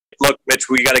Mitch,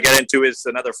 we got to get into is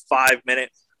another 5-minute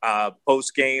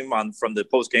post game from the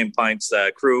post game pints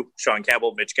crew, Sean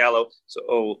Campbell, Mitch Gallo.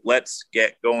 So let's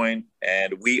get going,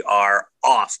 and we are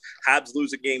off. Habs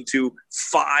lose a game 2,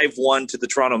 5-1 to the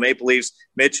Toronto Maple Leafs.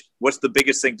 Mitch, what's the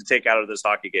biggest thing to take out of this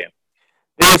hockey game?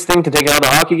 Biggest thing to take out of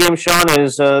the hockey game, Sean,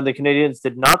 is the Canadiens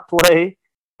did not play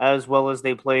as well as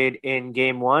they played in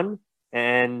game 1,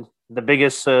 and the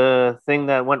biggest thing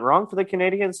that went wrong for the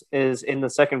Canadiens is in the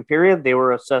second period, they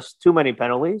were assessed too many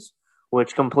penalties,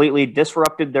 which completely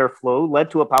disrupted their flow,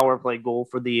 led to a power play goal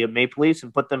for the Maple Leafs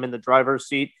and put them in the driver's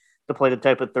seat to play the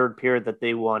type of third period that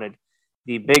they wanted.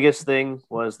 The biggest thing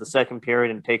was the second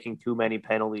period and taking too many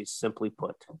penalties, simply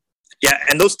put. Yeah,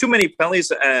 and those too many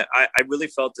penalties, I really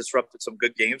felt disrupted some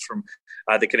good games from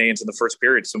the Canadiens in the first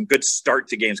period. Some good start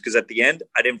to games, because at the end,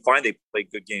 I didn't find they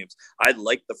played good games. I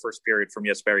liked the first period from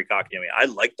Jesperi Kotkaniemi. I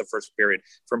liked the first period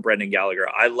from Brendan Gallagher.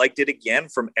 I liked it again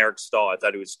from Eric Stahl. I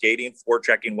thought he was skating,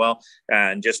 forechecking well,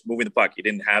 and just moving the puck. He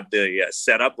didn't have the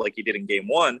setup like he did in game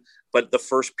 1, but the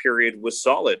first period was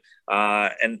solid,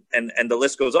 and the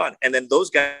list goes on. And then those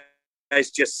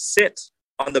guys just sit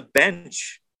on the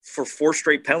bench for 4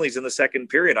 straight penalties in the second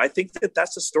period. I think that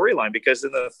that's the storyline, because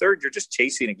in the third, you're just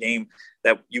chasing a game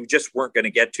that you just weren't going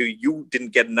to get to. You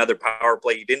didn't get another power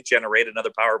play. You didn't generate another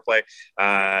power play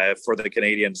for the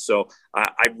Canadiens. So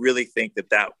I really think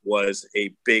that was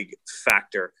a big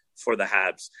factor for the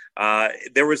Habs.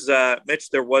 There was,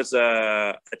 Mitch, there was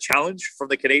a challenge from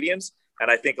the Canadiens, and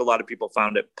I think a lot of people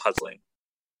found it puzzling.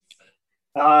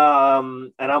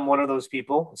 And I'm one of those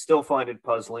people, still find it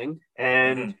puzzling.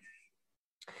 And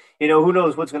you know, who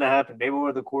knows what's going to happen? Maybe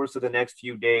over the course of the next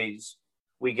few days,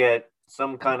 we get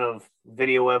some kind of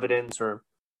video evidence or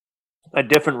a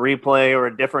different replay or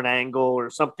a different angle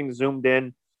or something zoomed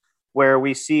in where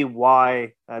we see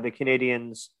why the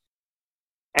Canadiens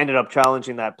ended up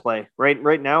challenging that play.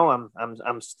 Right now,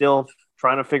 I'm still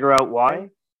trying to figure out why,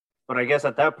 but I guess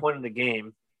at that point in the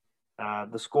game,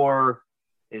 the score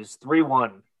is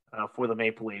 3-1 for the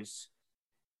Maple Leafs,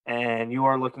 and you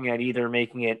are looking at either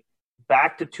making it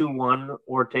back to 2-1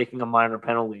 or taking a minor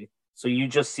penalty. So you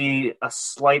just see a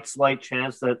slight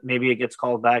chance that maybe it gets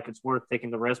called back. It's worth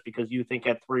taking the risk because you think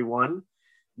at 3-1,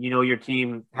 you know, your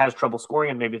team has trouble scoring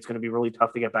and maybe it's going to be really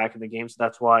tough to get back in the game. So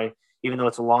that's why, even though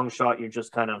it's a long shot, you're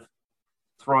just kind of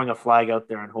throwing a flag out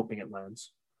there and hoping it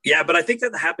lands. Yeah, but I think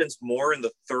that happens more in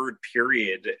the third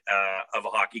period of a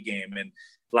hockey game, and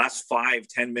last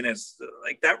 5-10 minutes,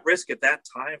 like that risk at that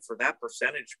time for that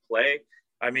percentage play.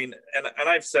 I mean, and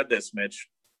I've said this, Mitch,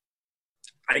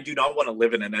 I do not want to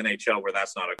live in an NHL where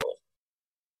that's not a goal.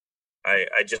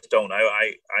 I just don't.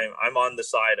 I'm on the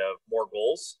side of more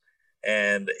goals.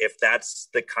 And if that's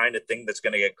the kind of thing that's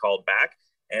going to get called back,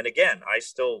 and again, I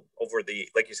still, over the,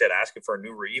 like you said, asking for a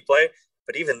new replay,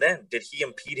 but even then, did he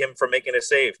impede him from making a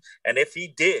save? And if he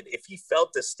did, if he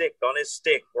felt the stick on his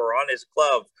stick or on his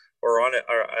glove or on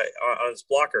his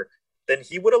blocker, then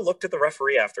he would have looked at the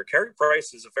referee after. Carey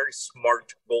Price is a very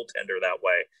smart goaltender that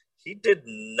way. He did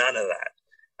none of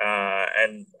that.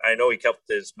 And I know he kept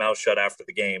his mouth shut after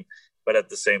the game, but at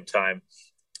the same time,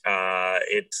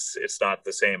 it's not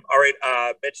the same. All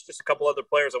right, Mitch, just a couple other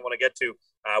players I want to get to.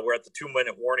 We're at the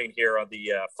 2-minute warning here on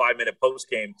the 5-minute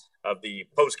post-game of the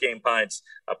Post-Game Pints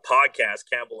podcast,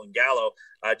 Campbell and Gallo.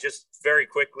 Just very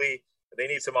quickly, they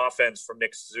need some offense from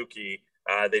Nick Suzuki.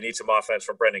 They need some offense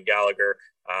from Brendan Gallagher.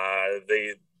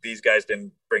 These guys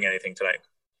didn't bring anything tonight.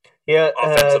 Yeah,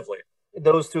 offensively.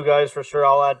 Those two guys for sure.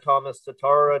 I'll add Thomas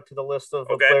Tatar to the list of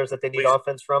players that they need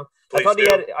offense from. I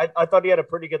thought he had a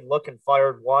pretty good look and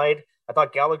fired wide. I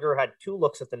thought Gallagher had 2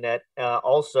 looks at the net.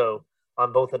 Also,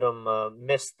 on both of them,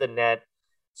 missed the net.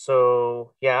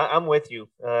 So yeah, I'm with you.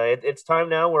 It's time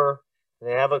now where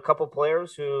they have a couple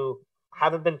players who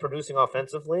haven't been producing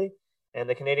offensively, and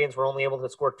the Canadiens were only able to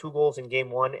score 2 goals in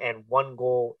game 1 and 1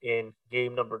 goal in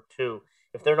game number 2.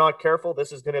 If they're not careful,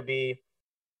 this is going to be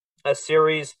a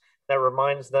series that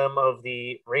reminds them of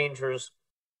the Rangers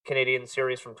Canadian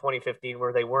series from 2015,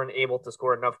 where they weren't able to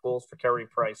score enough goals for Carey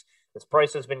Price. This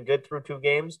Price has been good through 2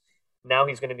 games. Now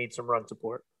he's going to need some run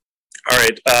support. All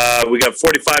right, we got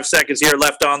 45 seconds here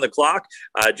left on the clock.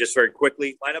 Just very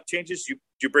quickly, lineup changes.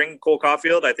 You bring Cole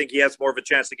Caulfield. I think he has more of a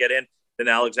chance to get in than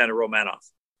Alexander Romanov.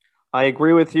 I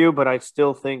agree with you, but I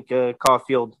still think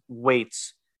Caulfield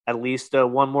waits at least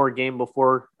one more game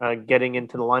before getting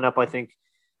into the lineup. I think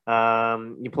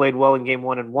you played well in game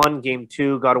 1 and 1. Game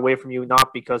 2 got away from you,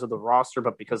 not because of the roster,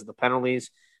 but because of the penalties.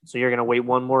 So you're going to wait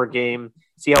one more game,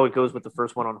 see how it goes with the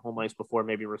first one on home ice before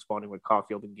maybe responding with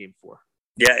Caulfield in game 4.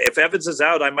 Yeah, if Evans is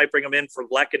out, I might bring him in for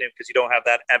Lehkonen because you don't have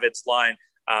that Evans line.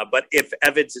 But if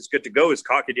Evans is good to go, is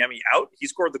Kotkaniemi out? He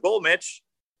scored the goal, Mitch.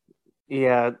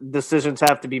 Yeah, decisions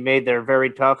have to be made. They're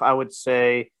very tough. I would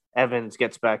say Evans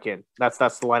gets back in. That's the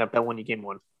lineup that won you game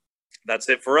one. That's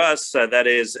it for us. That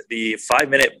is the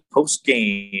 5-minute post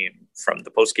game from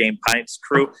the Post Game Pints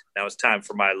crew. Now it's time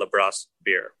for my LaBrosse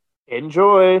beer.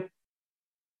 Enjoy.